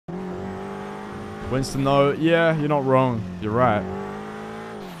Winston, though, yeah, you're not wrong. You're right.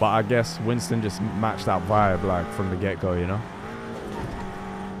 But I guess Winston just matched that vibe, like, from the get-go, you know?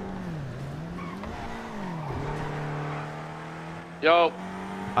 Yo.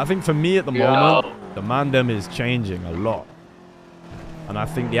 I think for me at the moment, the Mandem is changing a lot. And I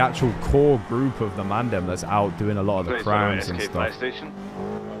think the actual core group of the Mandem that's out doing a lot of the crimes and stuff. Station.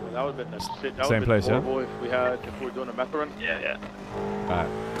 That would have been shit. That Same place, yeah? If we were doing a meth run. Yeah.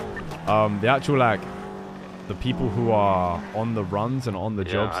 Alright. The actual, like, the people who are on the runs and on the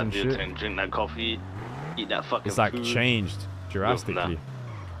jobs and shit. Drink that coffee, eat that fucking It's like food. changed drastically.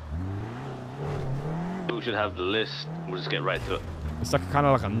 We should have the list. We'll just get right to it. It's like kind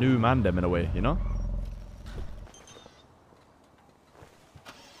of like a new Mandem in a way, you know?